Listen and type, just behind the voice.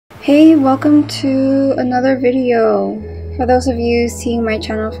Hey, welcome to another video. For those of you seeing my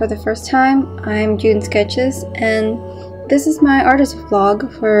channel for the first time, I'm junesketches and this is my artist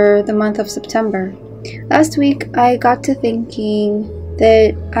vlog for the month of September. Last week I got to thinking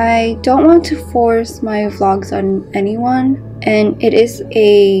that I don't want to force my vlogs on anyone, and it is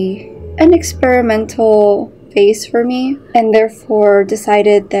an experimental phase for me, and therefore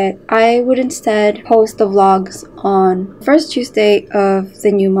decided that I would instead post the vlogs on first Tuesday of the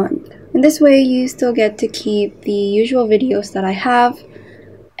new month. In this way you still get to keep the usual videos that I have,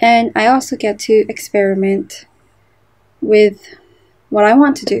 and I also get to experiment with what I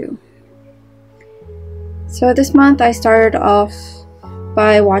want to do. So this month I started off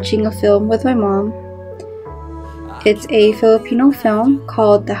by watching a film with my mom. It's a Filipino film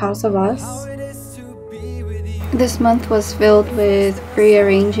called The House of Us. This month was filled with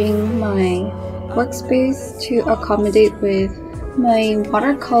rearranging my workspace to accommodate with my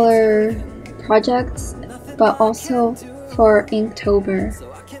watercolor projects, but also for Inktober.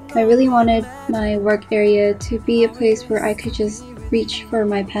 I really wanted my work area to be a place where I could just reach for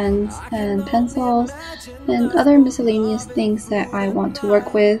my pens and pencils and other miscellaneous things that I want to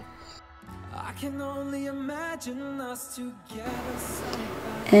work with.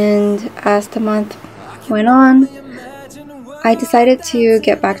 And as the month went on, I decided to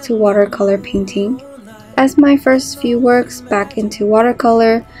get back to watercolor painting. As my first few works back into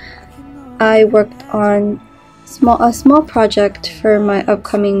watercolor, I worked on a small project for my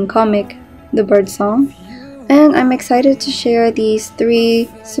upcoming comic, The Bird Song, and I'm excited to share these 3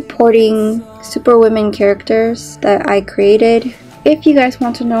 supporting superwomen characters that I created. If you guys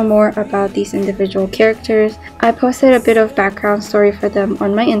want to know more about these individual characters, I posted a bit of background story for them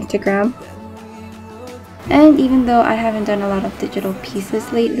on my Instagram. And even though I haven't done a lot of digital pieces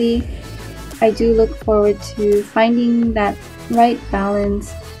lately, I do look forward to finding that right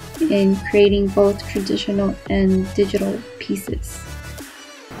balance in creating both traditional and digital pieces.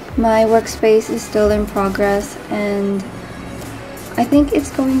 My workspace is still in progress, and I think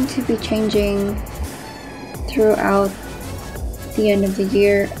it's going to be changing throughout the end of the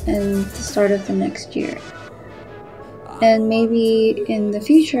year and the start of the next year. And maybe in the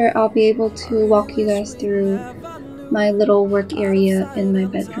future I'll be able to walk you guys through my little work area in my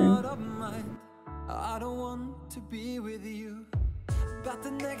bedroom. I don't want to be with you, but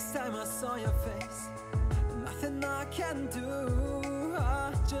the next time I saw your face, nothing I can do.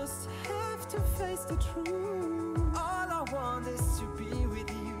 I just have to face the truth. All I want is to be with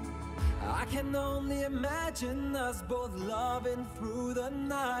you. I can only imagine us both loving through the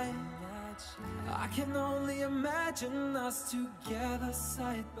night. I can only imagine us together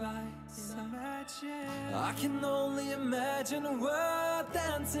side by side. I can only imagine we're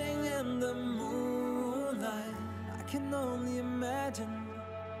dancing in the moonlight. I can only imagine.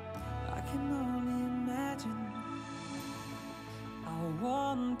 I can only imagine. I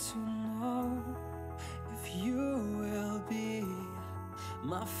want to know if you will be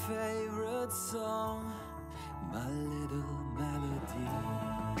my favorite song, my little melody.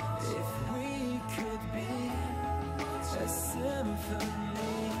 If we could be a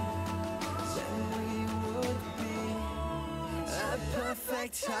symphony, then we would be a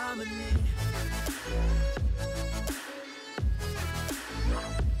perfect harmony.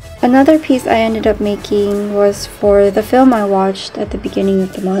 Another piece I ended up making was for the film I watched at the beginning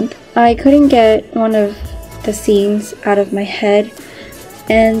of the month. I couldn't get one of the scenes out of my head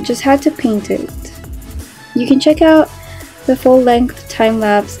and just had to paint it. You can check out the full-length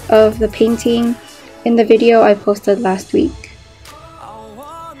time-lapse of the painting in the video I posted last week. I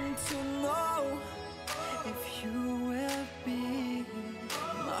want to know if you will be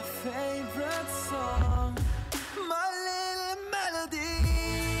my favorite song, my little melody.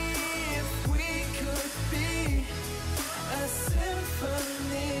 If we could be a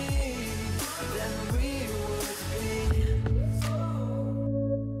symphony, then we would be.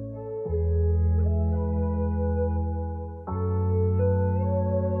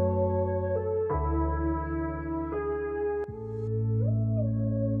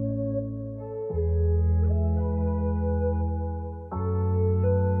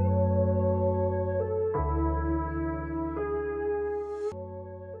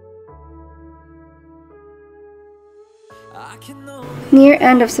 Near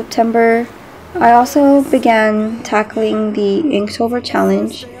end of September, I also began tackling the Inktober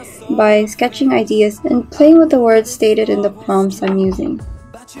challenge by sketching ideas and playing with the words stated in the prompts I'm using.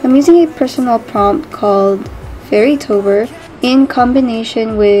 I'm using a personal prompt called Fairytober in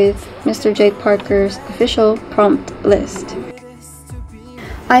combination with Mr. Jake Parker's official prompt list.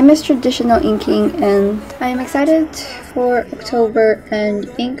 I miss traditional inking, and I am excited for October and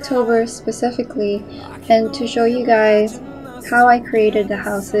Inktober specifically, and to show you guys how I created the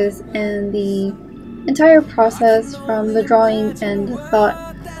houses and the entire process from the drawing and the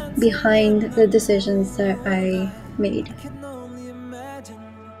thought behind the decisions that I made. I can only imagine.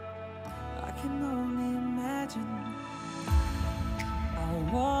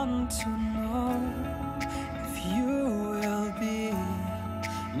 I want to know if you will be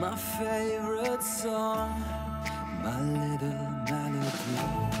my favorite song, my little melody.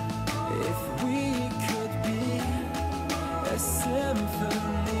 If we could be a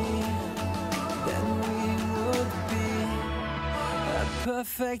symphony, then we would be a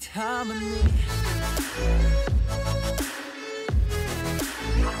perfect harmony.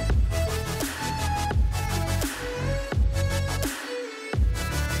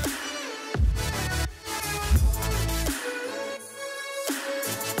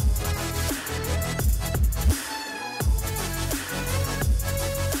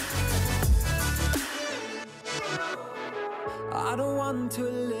 I don't want to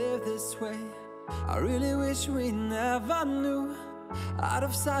live this way. I really wish we never knew. Out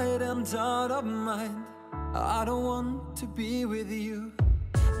of sight and out of mind. I don't want to be with you.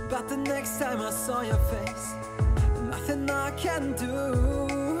 But the next time I saw your face, nothing I can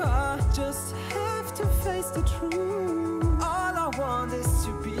do. I just have to face the truth. All I want is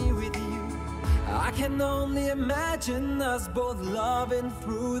to be with you. I can only imagine us both loving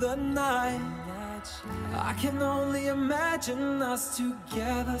through the night. I can only imagine us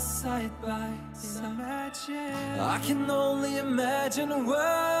together side by side. I can only imagine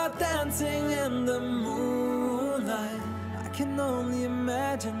we're dancing in the moonlight. I can only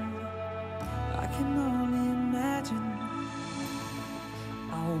imagine. I can only imagine.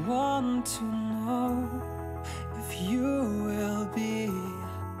 I want to know if you will be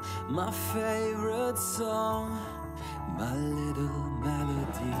my favorite song, my little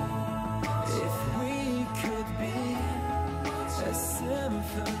melody. If we could be a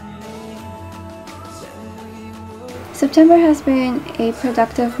symphony, then we would. September has been a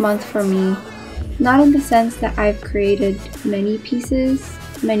productive month for me, not in the sense that I've created many pieces,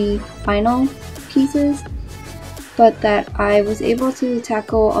 many final pieces, but that I was able to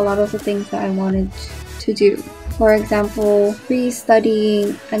tackle a lot of the things that I wanted to do. For example,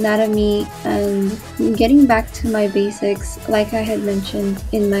 re-studying anatomy and getting back to my basics. Like I had mentioned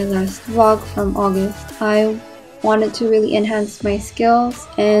in my last vlog from August, I wanted to really enhance my skills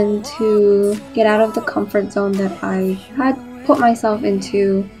and to get out of the comfort zone that I had put myself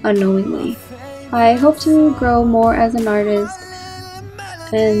into unknowingly. I hope to grow more as an artist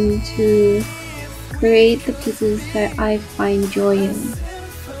and to create the pieces that I find joy in,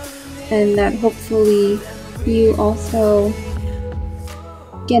 and that hopefully you also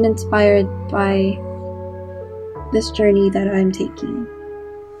get inspired by this journey that I'm taking.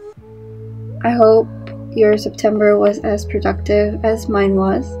 I hope your September was as productive as mine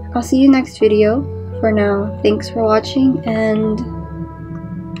was. I'll see you next video. For now, thanks for watching and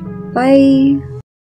bye!